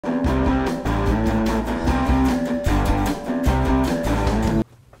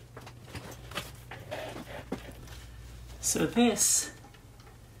So this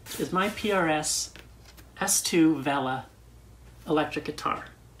is my PRS S2 Vela electric guitar.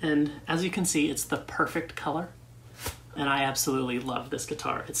 And as you can see, it's the perfect color. And I absolutely love this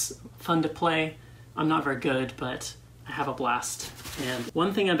guitar. It's fun to play. I'm not very good, but I have a blast. And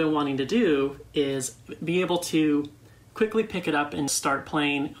one thing I've been wanting to do is be able to quickly pick it up and start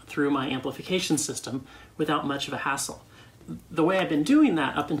playing through my amplification system without much of a hassle. The way I've been doing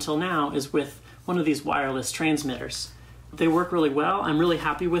that up until now is with one of these wireless transmitters. They work really well. I'm really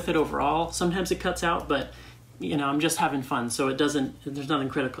happy with it overall. Sometimes it cuts out, but you know, I'm just having fun, so it doesn't, there's nothing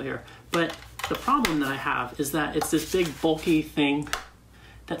critical here. But the problem that I have is that it's this big bulky thing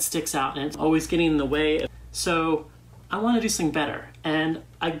that sticks out and it's always getting in the way. So I want to do something better. And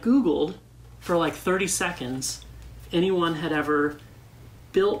I Googled for like 30 seconds if anyone had ever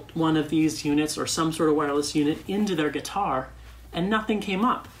built one of these units or some sort of wireless unit into their guitar, and nothing came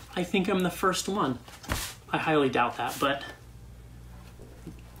up. I think I'm the first one. I highly doubt that, but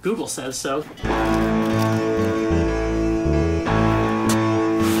Google says so.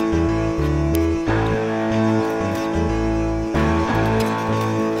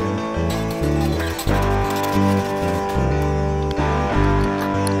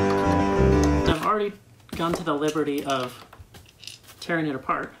 I've already gone to the liberty of tearing it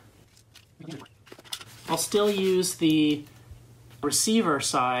apart. I'll still use the receiver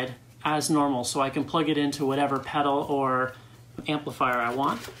side as normal, so I can plug it into whatever pedal or amplifier I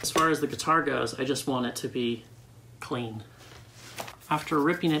want. As far as the guitar goes, I just want it to be clean. After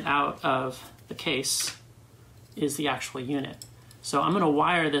ripping it out of the case is the actual unit. So I'm going to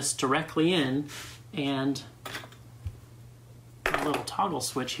wire this directly in, and a little toggle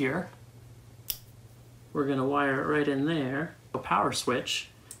switch here. We're going to wire it right in there. A power switch.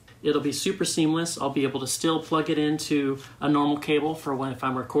 It'll be super seamless. I'll be able to still plug it into a normal cable for when if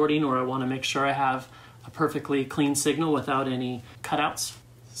I'm recording or I want to make sure I have a perfectly clean signal without any cutouts.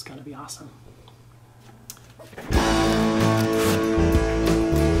 It's going to be awesome.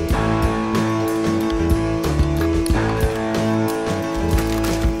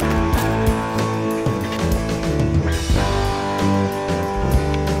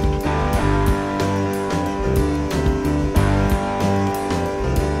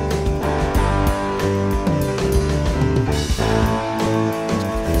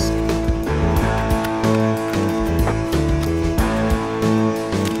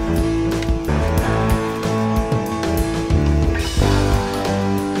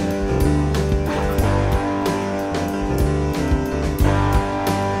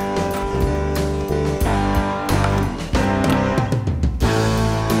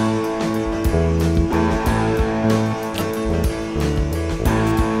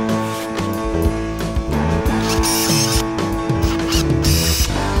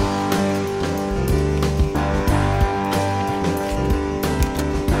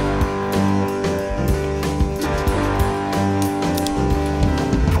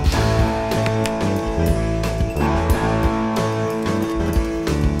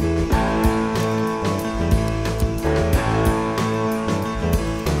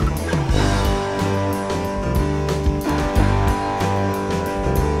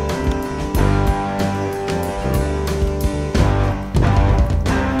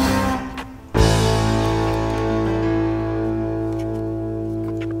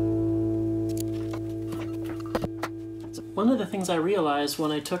 One of the things I realized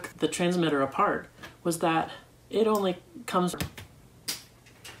when I took the transmitter apart was that it only comes,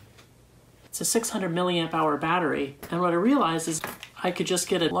 it's a 600 milliamp hour battery, and what I realized is I could just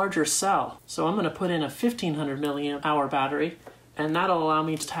get a larger cell. So I'm going to put in a 1500 milliamp hour battery, and that'll allow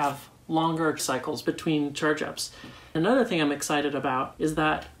me to have longer cycles between charge ups. Another thing I'm excited about is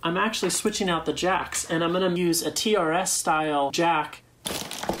that I'm actually switching out the jacks, and I'm going to use a TRS style jack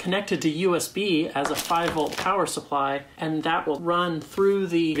connected to USB as a 5-volt power supply, and that will run through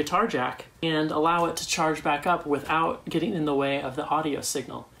the guitar jack and allow it to charge back up without getting in the way of the audio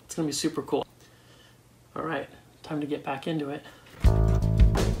signal. It's going to be super cool. All right, time to get back into it.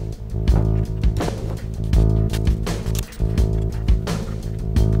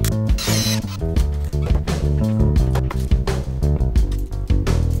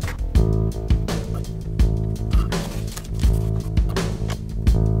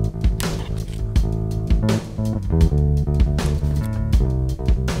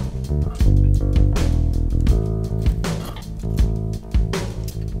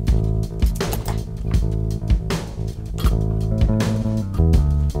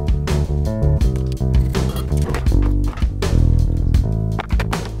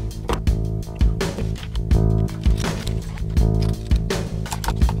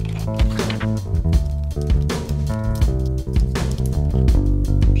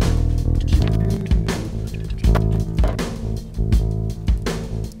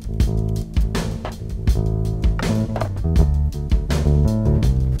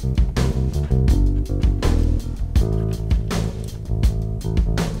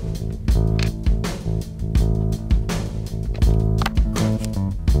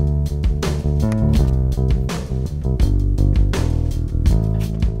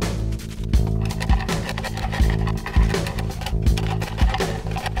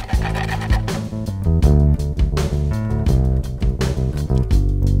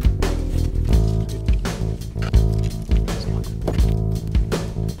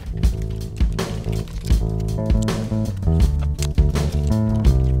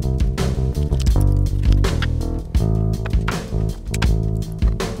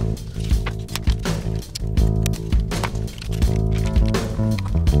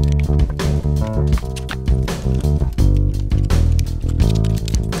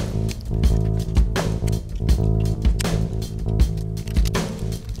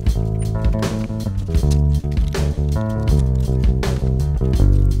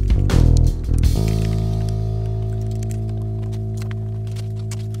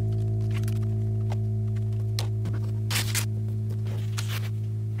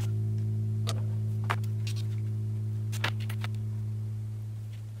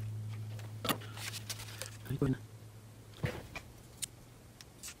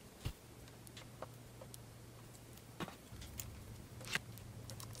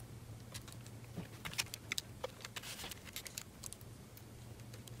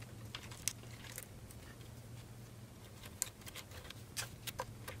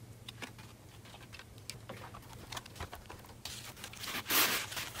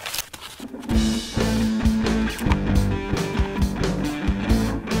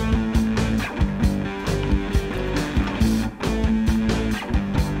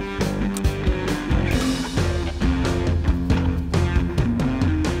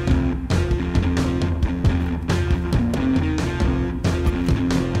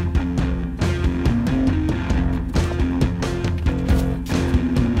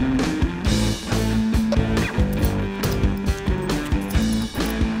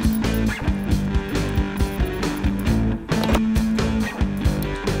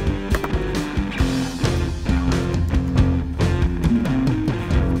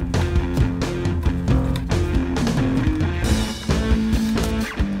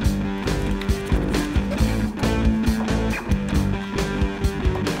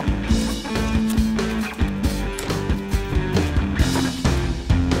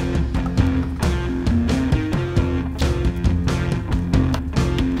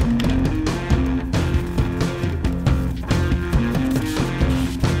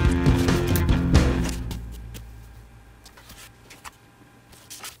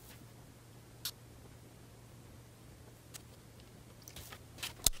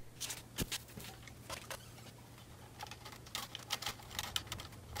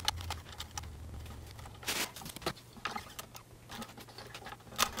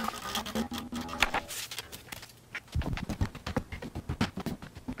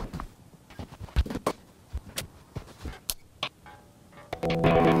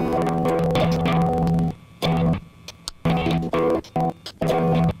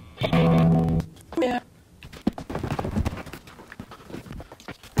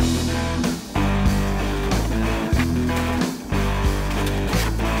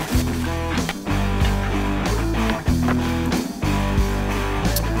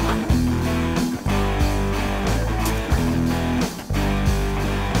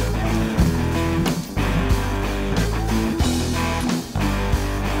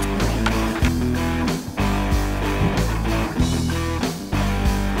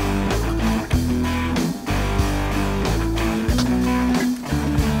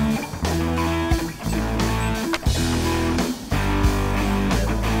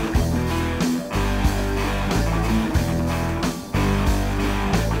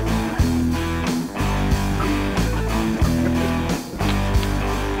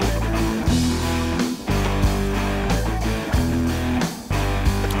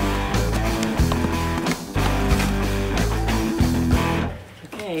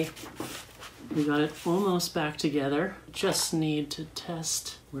 We got it almost back together. Just need to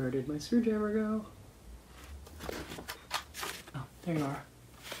test. Where did my screwdriver go? Oh, there you are.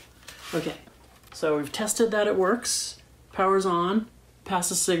 Okay, so we've tested that it works. Power's on,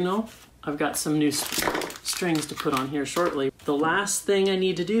 pass a signal. I've got some new strings to put on here shortly. The last thing I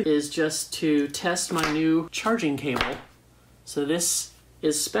need to do is just to test my new charging cable. So this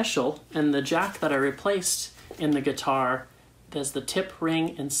is special, and the jack that I replaced in the guitar, there's the tip,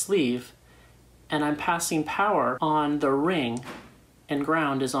 ring, and sleeve, and I'm passing power on the ring, and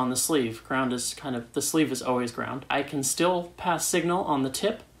ground is on the sleeve. Ground is kind of, the sleeve is always ground. I can still pass signal on the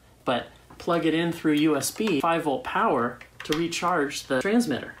tip, but plug it in through USB 5-volt power to recharge the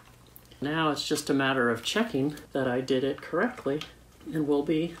transmitter. Now it's just a matter of checking that I did it correctly, and we'll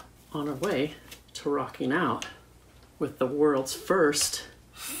be on our way to rocking out with the world's first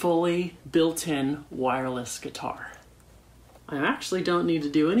fully built-in wireless guitar. I actually don't need to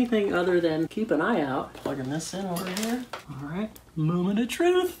do anything other than keep an eye out. Plugging this in over here. All right, moment of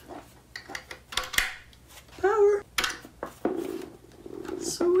truth. Power.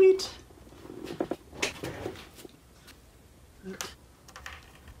 Sweet. Okay.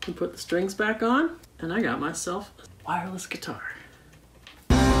 Put the strings back on, and I got myself a wireless guitar.